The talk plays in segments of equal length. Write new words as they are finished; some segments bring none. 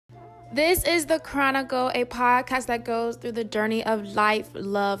This is The Chronicle, a podcast that goes through the journey of life,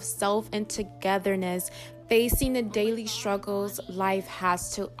 love, self, and togetherness, facing the daily struggles life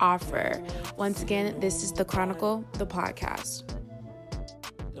has to offer. Once again, this is The Chronicle, the podcast.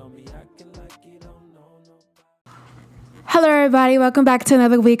 Hello, everybody. Welcome back to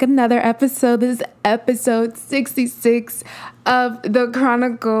another week, another episode. This is episode 66 of The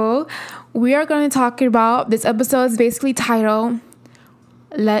Chronicle. We are going to talk about, this episode is basically titled,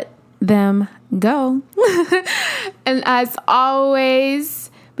 Let Them Go. And as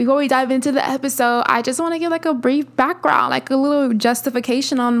always, before we dive into the episode, I just want to give like a brief background, like a little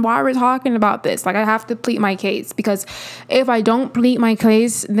justification on why we're talking about this. Like I have to plead my case, because if I don't plead my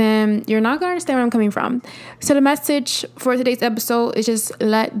case, then you're not going to understand where I'm coming from. So the message for today's episode is just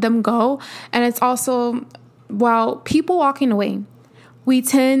let them go. And it's also, while people walking away, we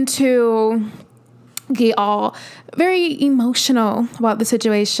tend to get all very emotional about the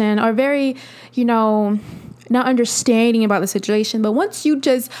situation, or very, not understanding about the situation. But once you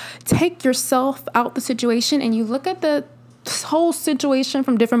just take yourself out the situation and you look at the whole situation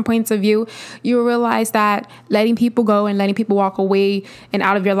from different points of view, you realize that letting people go and letting people walk away and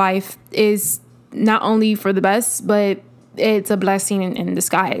out of your life is not only for the best, but it's a blessing in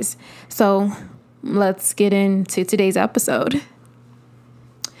disguise. So let's get into today's episode.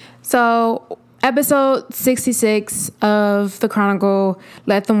 So episode 66 of The Chronicle,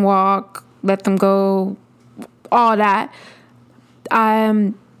 Let Them Walk, Let Them Go, all that.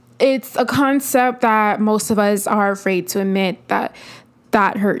 It's a concept that most of us are afraid to admit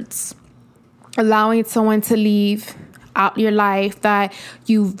that hurts. Allowing someone to leave out your life that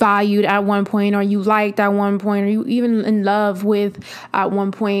you valued at one point, or you liked at one point, or you even in love with at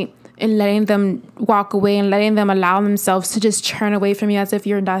one point, and letting them walk away and letting them allow themselves to just churn away from you as if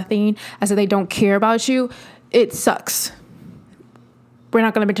you're nothing, as if they don't care about you, it sucks. We're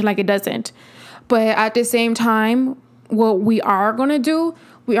not going to pretend like it doesn't. But at the same time, what we are going to do,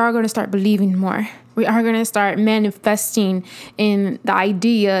 we are going to start believing more. We are going to start manifesting in the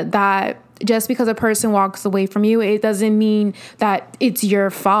idea that just because a person walks away from you, it doesn't mean that it's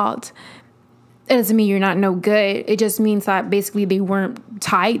your fault. It doesn't mean you're not no good. It just means that basically they weren't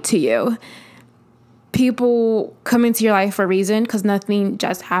tied to you. People come into your life for a reason, because nothing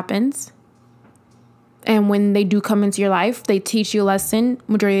just happens. And when they do come into your life, they teach you a lesson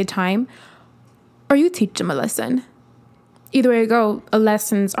majority of the time, or you teach them a lesson. Either way you go,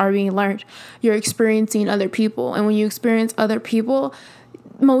 lessons are being learned. You're experiencing other people. And when you experience other people,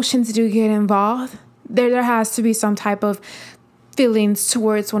 emotions do get involved. There has to be some type of feelings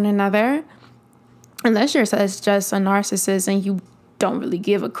towards one another. Unless you're just a narcissist and you don't really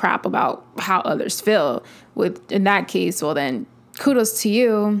give a crap about how others feel. In that case, well then, kudos to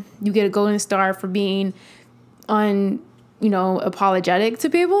you. You get a golden star for being apologetic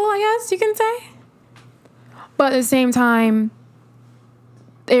to people, I guess you can say. But at the same time,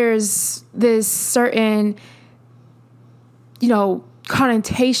 there's this certain,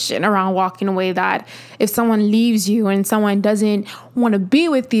 connotation around walking away, that if someone leaves you and someone doesn't want to be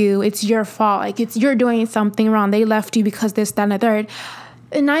with you, it's your fault. Like you're doing something wrong. They left you because this, that, and the third.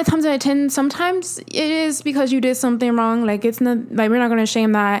 And 9 times out of 10, sometimes it is because you did something wrong. Like it's not like, we're not going to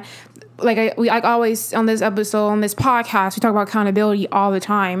shame that. Like I always on this episode, on this podcast, we talk about accountability all the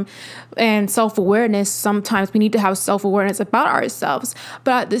time and self-awareness. Sometimes we need to have self-awareness about ourselves,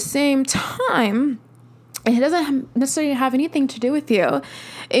 but at the same time, it doesn't necessarily have anything to do with you.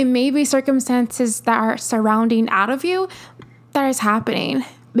 It may be circumstances that are surrounding out of you that is happening.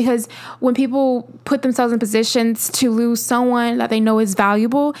 Because when people put themselves in positions to lose someone that they know is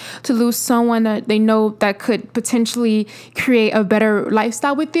valuable, to lose someone that they know that could potentially create a better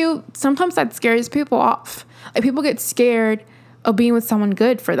lifestyle with you, sometimes that scares people off. Like people get scared of being with someone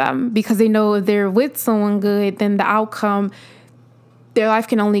good for them, because they know if they're with someone good, then the outcome, their life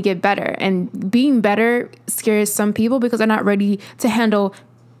can only get better. And being better scares some people because they're not ready to handle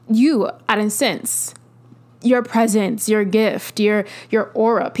you, in a sense. Your presence, your gift, your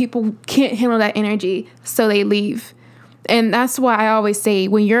aura. People can't handle that energy, so they leave. And that's why I always say,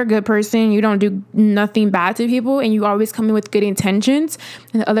 when you're a good person, you don't do nothing bad to people, and you always come in with good intentions,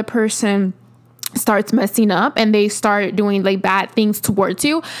 and the other person starts messing up and they start doing like bad things towards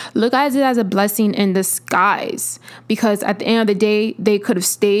you, look at it as a blessing in disguise. Because at the end of the day, they could have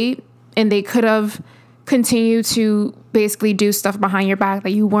stayed and they could have continued to basically do stuff behind your back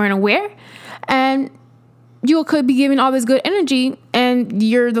that you weren't aware. And you could be giving all this good energy and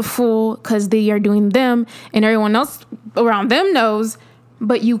you're the fool because they are doing them and everyone else around them knows,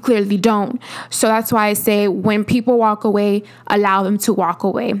 but you clearly don't. So that's why I say, when people walk away, allow them to walk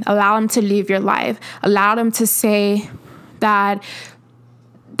away. Allow them to live your life. Allow them to say that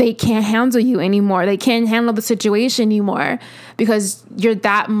they can't handle you anymore. They can't handle the situation anymore because you're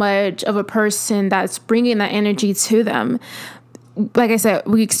that much of a person that's bringing that energy to them. Like I said,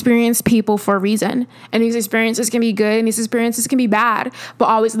 we experience people for a reason, and these experiences can be good and these experiences can be bad, but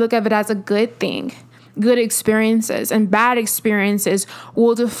always look at it as a good thing. Good experiences and bad experiences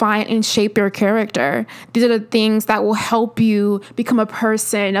will define and shape your character. These are the things that will help you become a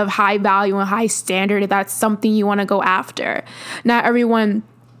person of high value and high standard if that's something you want to go after. Not everyone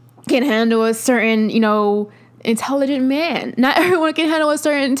can handle a certain, intelligent man. Not everyone can handle a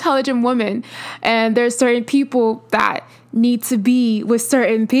certain intelligent woman. And there's certain people that need to be with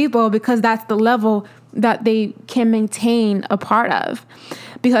certain people because that's the level that they can maintain a part of.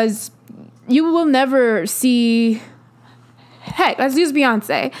 Because you will never see, heck, let's use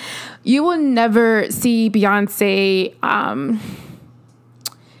Beyonce. You will never see Beyonce,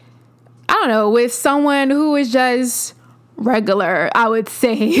 with someone who is just regular, I would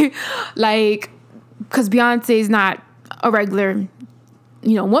say. Because Beyonce is not a regular,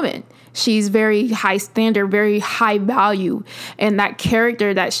 woman. She's very high standard, very high value. And that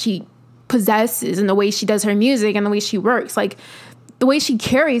character that she possesses and the way she does her music and the way she works, the way she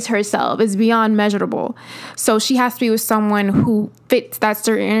carries herself is beyond measurable. So she has to be with someone who fits that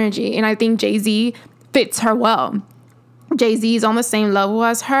certain energy. And I think Jay-Z fits her well. Jay-Z is on the same level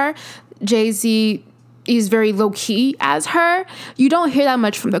as her. Jay-Z is very low-key as her. You don't hear that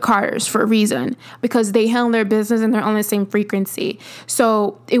much from the Carters for a reason, because they handle their business and they're on the same frequency.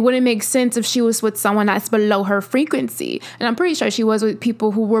 So it wouldn't make sense if she was with someone that's below her frequency. And I'm pretty sure she was with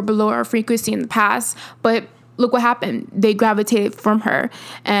people who were below her frequency in the past, but look what happened. They gravitated from her.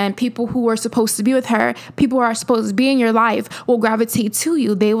 And people who are supposed to be with her, people who are supposed to be in your life, will gravitate to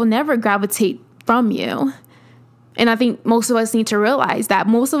you. They will never gravitate from you. And I think most of us need to realize that.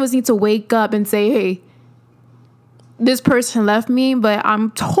 Most of us need to wake up and say, hey, this person left me, but I'm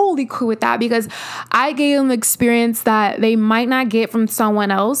totally cool with that because I gave them an experience that they might not get from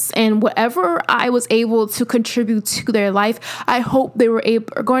someone else. And whatever I was able to contribute to their life, I hope they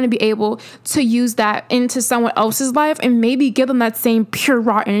are going to be able to use that into someone else's life and maybe give them that same pure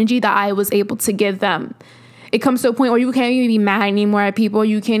raw energy that I was able to give them. It comes to a point where you can't even be mad anymore at people.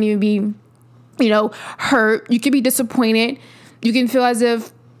 You can't even be, hurt. You can be disappointed. You can feel as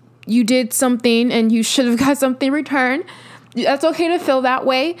if you did something and you should have got something in return. That's okay to feel that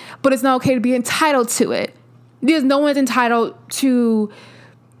way, but it's not okay to be entitled to it. Because no one's entitled to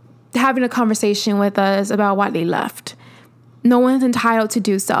having a conversation with us about why they left. No one's entitled to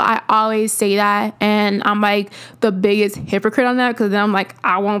do so. I always say that, and I'm the biggest hypocrite on that, because then I'm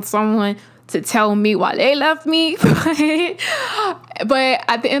I want someone to tell me why they left me. But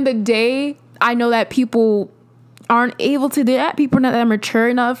at the end of the day, I know that people aren't able to do that. People are not that mature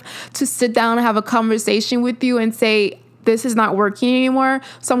enough to sit down and have a conversation with you and say, this is not working anymore,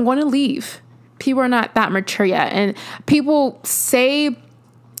 so I'm going to leave. People are not that mature yet. And people say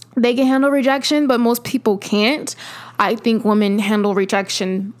they can handle rejection, but most people can't. I think women handle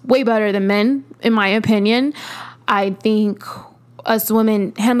rejection way better than men, in my opinion. I think us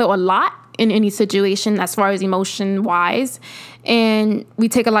women handle a lot in any situation as far as emotion-wise, and we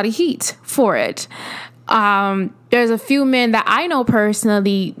take a lot of heat for it. There's a few men that I know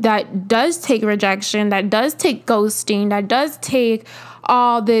personally that does take rejection, that does take ghosting, that does take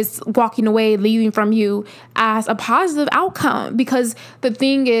all this walking away, leaving from you as a positive outcome. Because the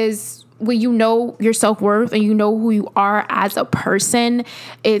thing is, when you know your self-worth and you know who you are as a person,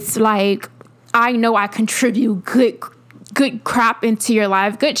 it's I know I contribute good crap into your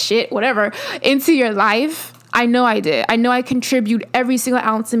life, good shit, whatever, into your life. I know I did. I know I contribute every single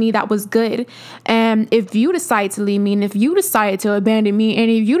ounce of me that was good. And if you decide to leave me, and if you decide to abandon me, and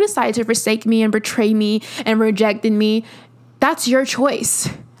if you decide to forsake me and betray me and rejected me, that's your choice.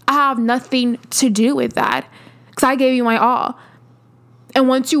 I have nothing to do with that because I gave you my all. And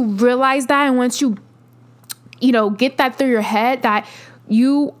once you realize that, and once you, get that through your head that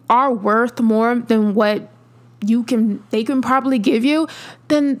you are worth more than what they can probably give you,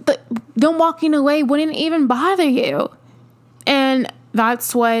 then them walking away wouldn't even bother you. And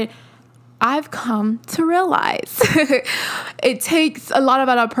that's what I've come to realize. It takes a lot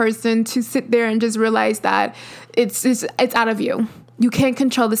about a person to sit there and just realize that it's out of you. You can't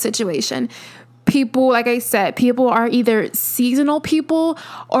control the situation. People, like I said, people are either seasonal people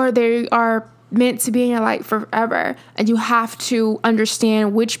or they are meant to be in your life forever. And you have to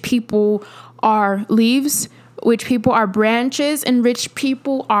understand which people are leaves, which people are branches, and which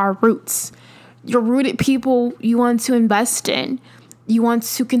people are roots. Your rooted people you want to invest in. You want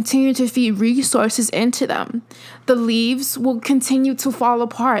to continue to feed resources into them. The leaves will continue to fall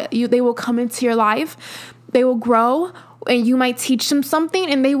apart. They will come into your life. They will grow, and you might teach them something,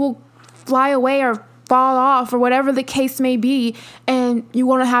 and they will fly away or fall off or whatever the case may be, and you're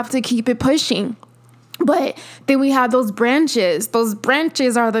going to have to keep it pushing. But then we have those branches. Those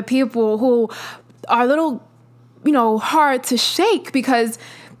branches are the people who are a little, hard to shake because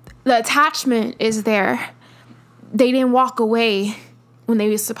the attachment is there. They didn't walk away when they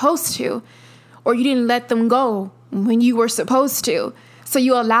were supposed to, or you didn't let them go when you were supposed to. So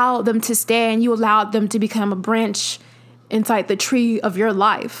you allowed them to stay, and you allowed them to become a branch inside the tree of your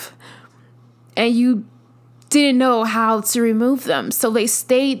life. And you didn't know how to remove them. So they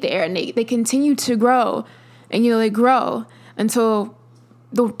stayed there, and they continue to grow. And, they grow until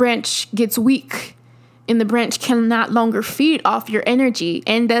the branch gets weak, and the branch can not longer feed off your energy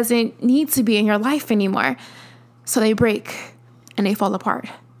and doesn't need to be in your life anymore. So they break and they fall apart.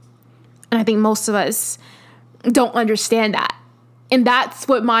 And I think most of us don't understand that. And that's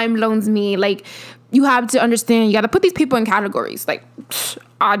what mind blows me. Like, you have to understand, you got to put these people in categories. Like,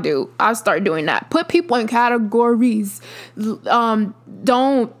 I do. I start doing that. Put people in categories.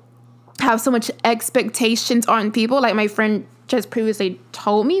 Don't have so much expectations on people. Like my friend just previously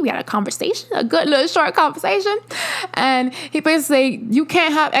told me, we had a conversation, a good little short conversation. And he basically, you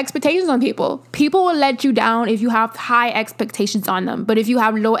can't have expectations on people. People will let you down if you have high expectations on them. But if you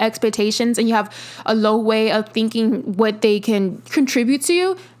have low expectations and you have a low way of thinking what they can contribute to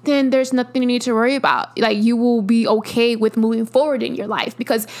you, then there's nothing you need to worry about. Like, you will be okay with moving forward in your life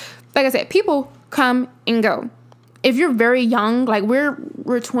because, like I said, people come and go. If you're very young, like we're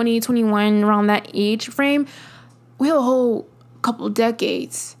 20, 21, around that age frame, we have a whole couple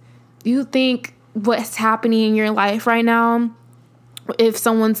decades. You think what's happening in your life right now, if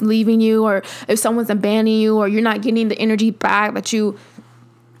someone's leaving you or if someone's abandoning you or you're not getting the energy back that you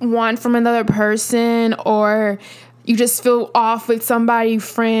want from another person, or you just feel off with somebody,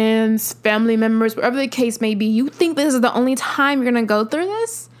 friends, family members, whatever the case may be, you think this is the only time you're going to go through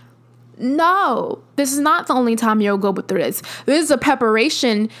this? No, this is not the only time you'll go through this. This is a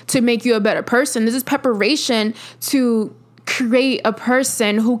preparation to make you a better person. This is preparation to create a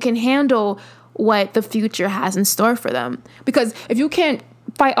person who can handle what the future has in store for them. Because if you can't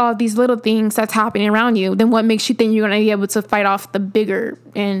fight all these little things that's happening around you, then what makes you think you're going to be able to fight off the bigger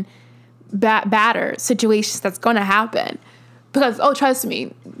and badder situations that's going to happen? Because, trust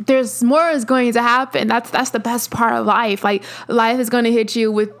me, there's more is going to happen. That's the best part of life. Like, life is going to hit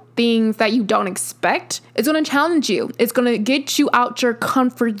you with things that you don't expect. It's going to challenge you. It's going to get you out your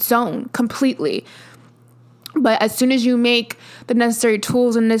comfort zone completely. But as soon as you make the necessary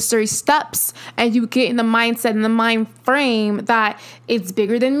tools and necessary steps and you get in the mindset and the mind frame that it's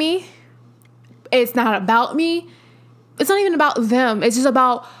bigger than me, it's not about me, it's not even about them, it's just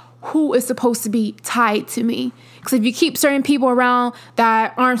about who is supposed to be tied to me. Because if you keep certain people around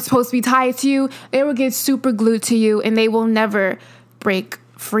that aren't supposed to be tied to you, they will get super glued to you and they will never break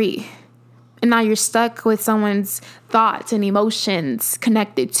free. And now you're stuck with someone's thoughts and emotions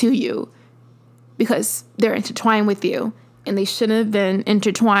connected to you because they're intertwined with you and they shouldn't have been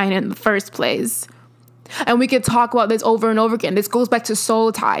intertwined in the first place. And we could talk about this over and over again. This goes back to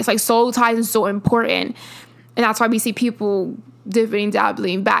soul ties. Like, soul ties is so important. And that's why we see people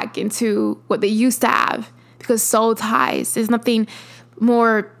dabbling back into what they used to have, because soul ties is nothing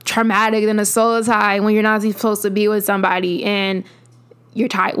more traumatic than a soul tie when you're not supposed to be with somebody and you're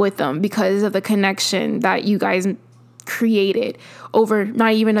tied with them because of the connection that you guys created over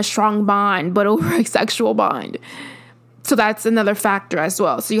not even a strong bond, but over a sexual bond. So that's another factor as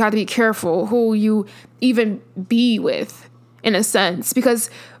well. So you have to be careful who you even be with, in a sense, because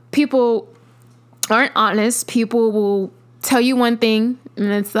people aren't honest. People will tell you one thing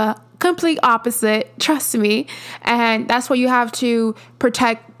and it's the complete opposite, trust me. And that's why you have to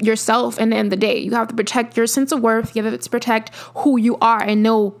protect yourself. And in the day, you have to protect your sense of worth. You have to protect who you are and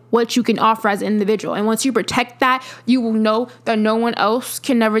know what you can offer as an individual. And once you protect that, you will know that no one else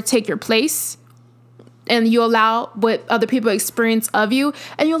can never take your place. And you allow what other people experience of you,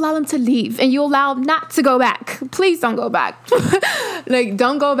 and you allow them to leave, and you allow not to go back. Please don't go back. Like,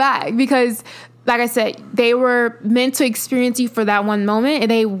 don't go back, because like I said, they were meant to experience you for that one moment,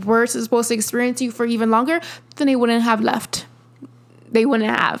 and they were supposed to experience you for even longer, then they wouldn't have left. They wouldn't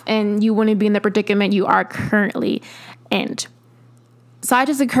have, and you wouldn't be in the predicament you are currently in. So I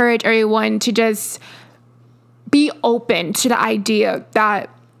just encourage everyone to just be open to the idea that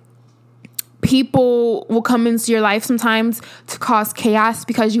people will come into your life sometimes to cause chaos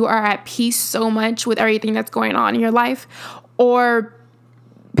because you are at peace so much with everything that's going on in your life, or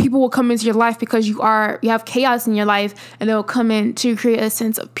people will come into your life because you have chaos in your life, and they'll come in to create a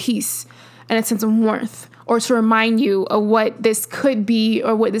sense of peace and a sense of warmth, or to remind you of what this could be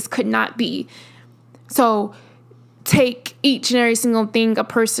or what this could not be. So take each and every single thing a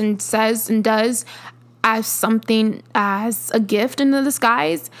person says and does as something, as a gift in the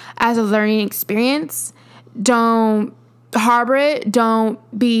disguise, as a learning experience. Don't harbor it. Don't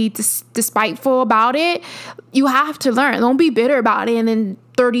be despiteful about it. You have to learn. Don't be bitter about it. And then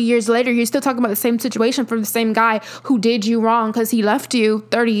 30 years later, you're still talking about the same situation from the same guy who did you wrong because he left you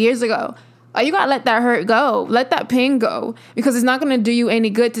 30 years ago. You got to let that hurt go. Let that pain go, because it's not going to do you any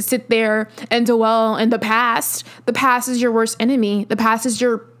good to sit there and dwell in the past. The past is your worst enemy. The past is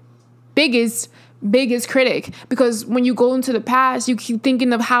your biggest critic, because when you go into the past, you keep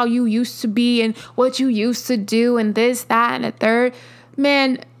thinking of how you used to be and what you used to do and this, that, and the third.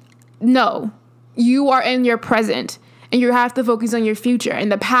 Man, no. You are in your present, and you have to focus on your future. And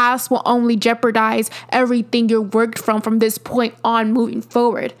the past will only jeopardize everything you worked from this point on moving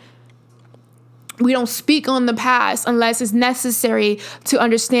forward. We don't speak on the past unless it's necessary to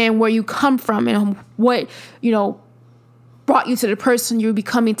understand where you come from and what, brought you to the person you're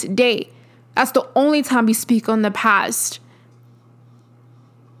becoming today. That's the only time we speak on the past.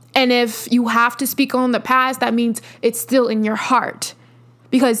 And if you have to speak on the past, that means it's still in your heart.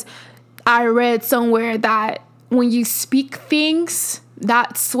 Because I read somewhere that when you speak things,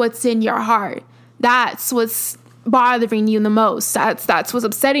 that's what's in your heart. That's what's bothering you the most. That's what's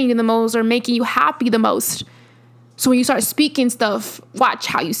upsetting you the most or making you happy the most. So when you start speaking stuff, watch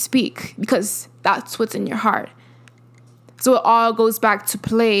how you speak, because that's what's in your heart. So it all goes back to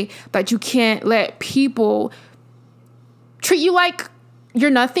play, that you can't let people treat you like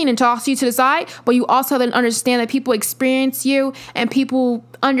you're nothing and toss you to the side, but you also then understand that people experience you and people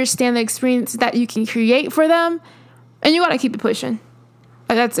understand the experience that you can create for them. And you got to keep it pushing.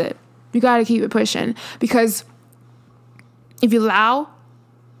 That's it. You got to keep it pushing, because if you allow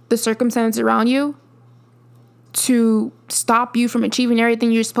the circumstances around you to stop you from achieving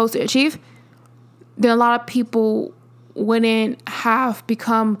everything you're supposed to achieve, then a lot of people wouldn't have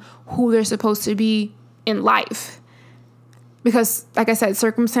become who they're supposed to be in life. Because, like I said,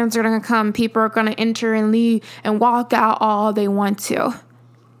 circumstances are going to come. People are going to enter and leave and walk out all they want to.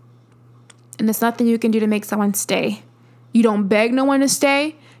 And there's nothing you can do to make someone stay. You don't beg no one to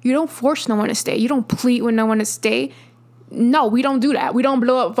stay. You don't force no one to stay. You don't plead with no one to stay. No, we don't do that. We don't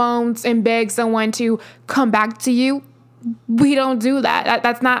blow up phones and beg someone to come back to you. We don't do that.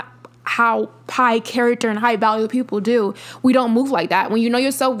 That's not how high character and high value people do. We don't move like that. When you know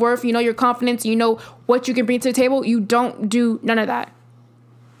your self-worth, you know your confidence, you know what you can bring to the table, you don't do none of that.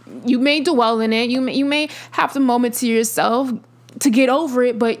 You may dwell in it. You may have the moment to yourself to get over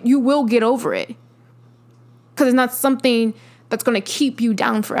it, but you will get over it. Because it's not something that's going to keep you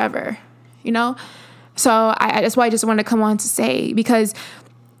down forever, So that's why I just want to come on to say, because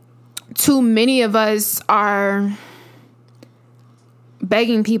too many of us are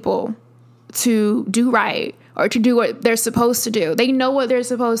begging people to do right or to do what they're supposed to do. They know what they're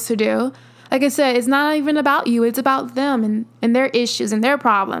supposed to do. Like I said, it's not even about you. It's about them and their issues and their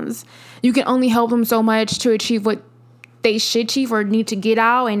problems. You can only help them so much to achieve what they should achieve or need to get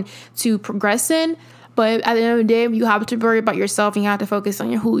out and to progress in. But at the end of the day, you have to worry about yourself and you have to focus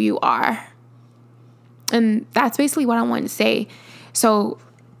on who you are. And that's basically what I wanted to say. So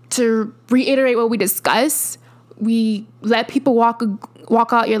to reiterate what we discussed, we let people walk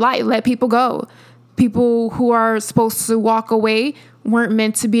out your life. Let people go. People who are supposed to walk away weren't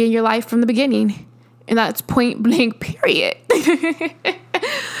meant to be in your life from the beginning. And that's point blank, period.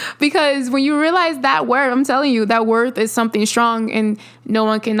 Because when you realize that word, I'm telling you, that worth is something strong and no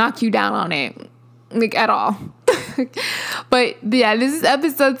one can knock you down on it. At all. But yeah, this is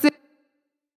episode 6.